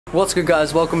What's good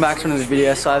guys, welcome back to another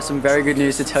video. So I have some very good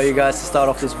news to tell you guys to start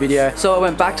off this video. So I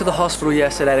went back to the hospital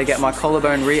yesterday to get my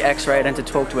collarbone re-x-rayed and to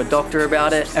talk to a doctor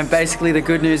about it. And basically the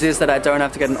good news is that I don't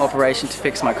have to get an operation to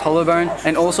fix my collarbone.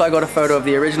 And also I got a photo of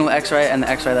the original x-ray and the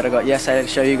x-ray that I got yesterday to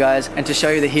show you guys and to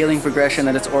show you the healing progression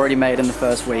that it's already made in the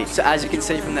first week. So as you can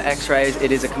see from the x-rays,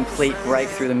 it is a complete break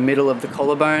through the middle of the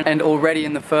collarbone. And already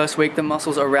in the first week, the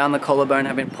muscles around the collarbone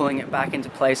have been pulling it back into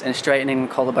place and straightening the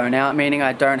collarbone out, meaning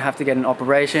I don't have to get an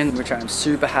operation, which I'm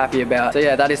super happy about. So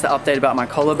yeah, that is the update about my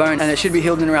collarbone, and it should be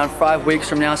healed in around 5 weeks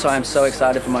from now. So I'm so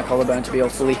excited for my collarbone to be all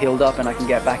fully healed up and I can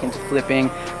get back into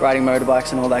flipping, riding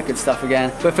motorbikes and all that good stuff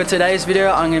again. But for today's video,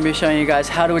 I'm going to be showing you guys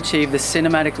how to achieve the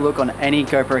cinematic look on any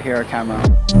GoPro Hero camera.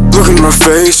 Look at my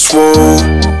face, whoa.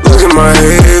 Look at my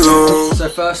halo. So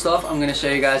first off, I'm going to show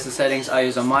you guys the settings I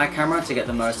use on my camera to get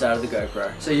the most out of the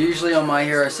GoPro. So usually on my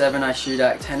Hero 7 I shoot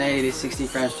at 1080 to 60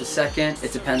 frames per second.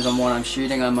 It depends on what I'm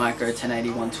shooting. I might go 1080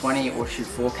 120 or shoot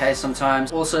 4K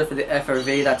sometimes. Also for the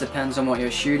FOV, that depends on what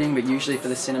you're shooting, but usually for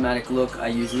the cinematic look I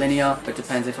use linear, but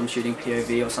depends if I'm shooting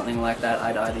POV or something like that.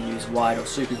 I'd either use wide or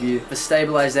super view. For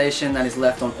stabilization, that is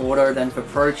left on auto. Then for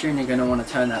Pro Tune, you're going to want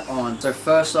to turn that on. So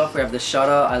first off, we have the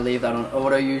shutter. I leave that on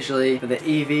auto usually. For the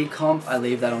EV comp, I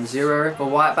leave that on 0. For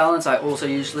white balance, I also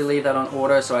usually leave that on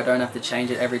auto, so I don't have to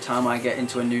change it every time I get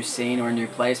into a new scene or a new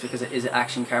place, because it is an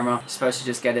action camera. You're supposed to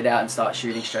just get it out and start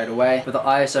shooting straight away. For the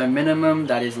ISO minimum,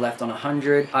 that is left on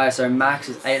 100. ISO max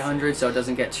is 800, so it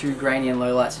doesn't get too grainy in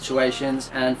low light situations.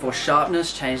 And for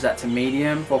sharpness, change that to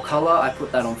medium. For color, I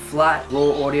put that on flat.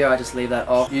 Raw audio, I just leave that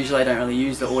off. Usually I don't really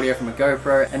use the audio from a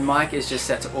GoPro, and mic is just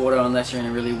set to auto unless you're in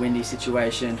a really windy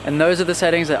situation. And those are the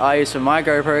settings that I use for my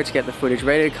GoPro to get the footage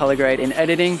ready to color grade in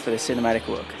editing for the cinematic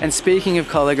look. And speaking of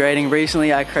color grading,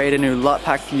 recently I created a new LUT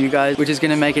pack for you guys, which is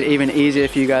going to make it even easier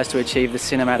for you guys to achieve the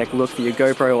cinematic look for your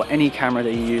GoPro or any camera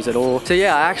that you use at all. So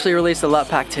yeah, I actually released the LUT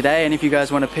pack today, and if you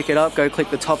guys want to pick it up, go click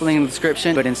the top link in the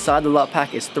description. But inside the LUT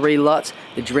pack is 3 LUTs,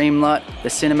 the Dream LUT, the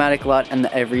Cinematic LUT, and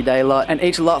the Everyday LUT. And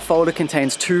each LUT folder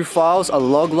contains 2 files, a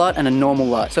log LUT and a normal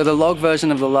LUT. So the log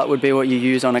version of the LUT would be what you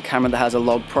use on a camera that has a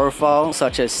log profile,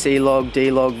 such as C-Log,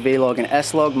 D-Log, V-Log, and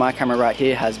S-Log. My camera right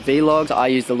here has V-Log, so I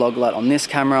use the log LUT on this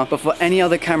camera. But for any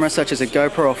other camera, such as a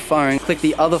GoPro or phone, click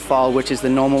the other file, which is the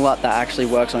normal LUT that actually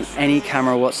works on any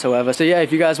camera whatsoever. So yeah,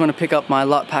 if you guys want to pick up my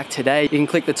LUT pack today, you can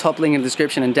click the top link in the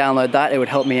description and download that. It would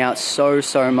help me out so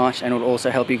much, and it would also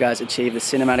help you guys achieve the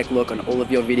cinematic look on all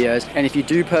of your videos. And if you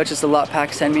do purchase the LUT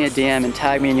pack, send me a DM and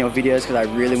tag me in your videos, because I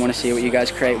really want to see what you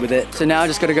guys create with it. So now I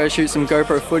just got to go shoot some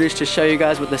GoPro footage to show you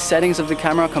guys what the settings of the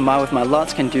camera combined with my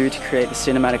LUTs can do to create the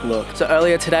cinematic look. So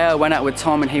earlier today I went out with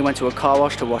Tom and he went to a car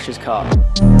wash to wash his car.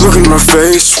 Look at my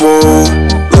face, whoa.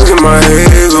 Look at my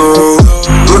halo.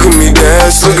 Look at me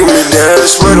dance, look at me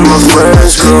dance. Where did my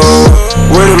friends go?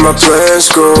 Where did my plans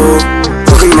go?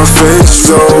 Look at my face,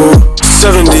 though.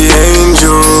 70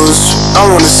 angels, I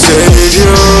wanna save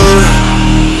you.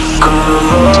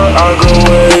 I'll go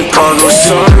away, I'll go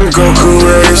sun, Goku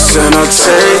race, and I'll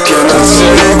take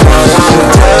my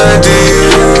head to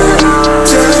you.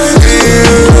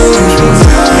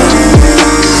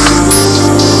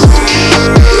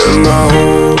 And my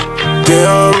whole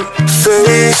damn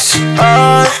face,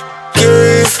 I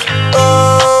gave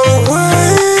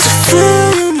away to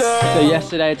feel you now. So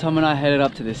yesterday, Tom and I headed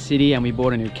up to the city and we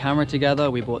bought a new camera together.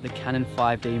 We bought the Canon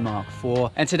 5D Mark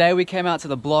IV. And today we came out to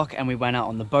the block and we went out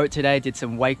on the boat today, did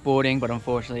some wakeboarding, but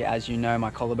unfortunately, as you know,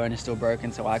 my collarbone is still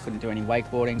broken, so I couldn't do any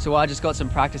wakeboarding. So I just got some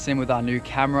practice in with our new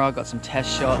camera, got some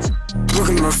test shots. Look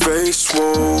at my face,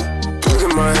 whoa. Look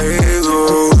at my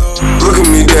halo. Look at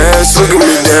me dance, look at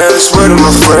me dance. Where did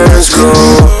my friends go?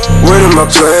 Where did my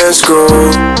plans go?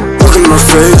 Look at my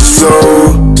face,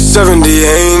 though. 70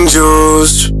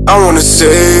 angels, I wanna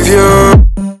save you.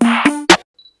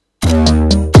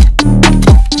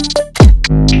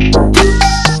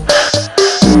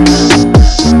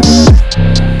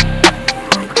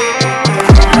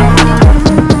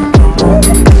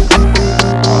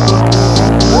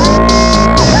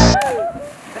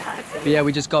 But yeah,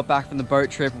 we just got back from the boat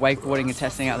trip. Wakeboarding and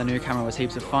testing out the new camera was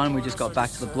heaps of fun. We just got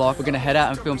back to the block. We're gonna head out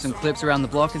and film some clips around the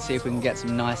block and see if we can get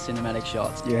some nice cinematic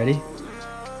shots. You ready?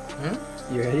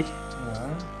 You ready?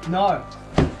 No.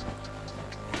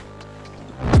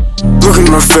 Look at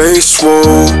my face,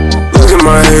 whoa. Look at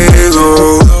my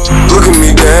halo. Look at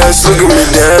me dance, look at me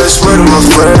dance. Where did my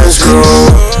friends go?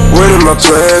 Where did my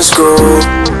plans go?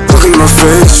 Look at my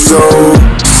face, though.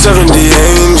 70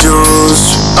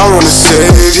 angels, I wanna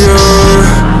save you.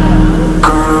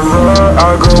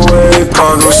 I'll go away,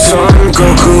 I'll go sun,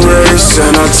 Goku race,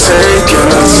 and I'll take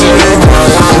my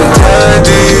head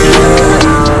to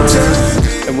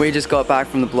you. And we just got back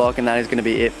from the block, and that is going to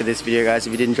be it for this video, guys.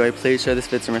 If you did enjoy, please show this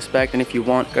vid some respect, and if you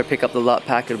want, go pick up the LUT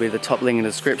pack. It'll be the top link in the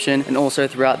description. And also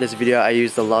throughout this video, I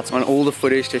use the LUTs on all the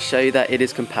footage to show you that it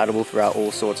is compatible throughout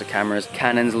all sorts of cameras: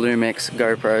 Canons, Lumix,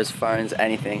 GoPros, phones,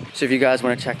 anything. So if you guys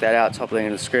want to check that out, top link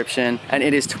in the description. And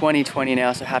it is 2020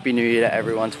 now, so happy new year to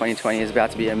everyone. 2020 is about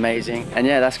to be amazing. And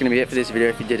yeah, that's going to be it for this video.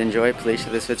 If you did enjoy, please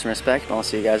show this vid some respect, and I'll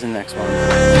see you guys in the next one.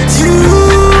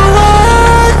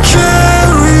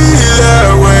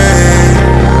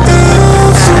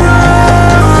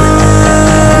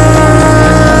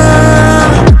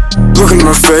 Look at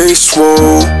my face,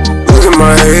 whoa. Look at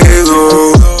my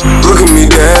halo. Look at me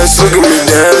dance, look at me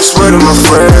dance. Where did my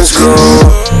friends go?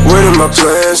 Where did my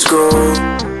plans go?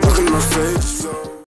 Look at my face.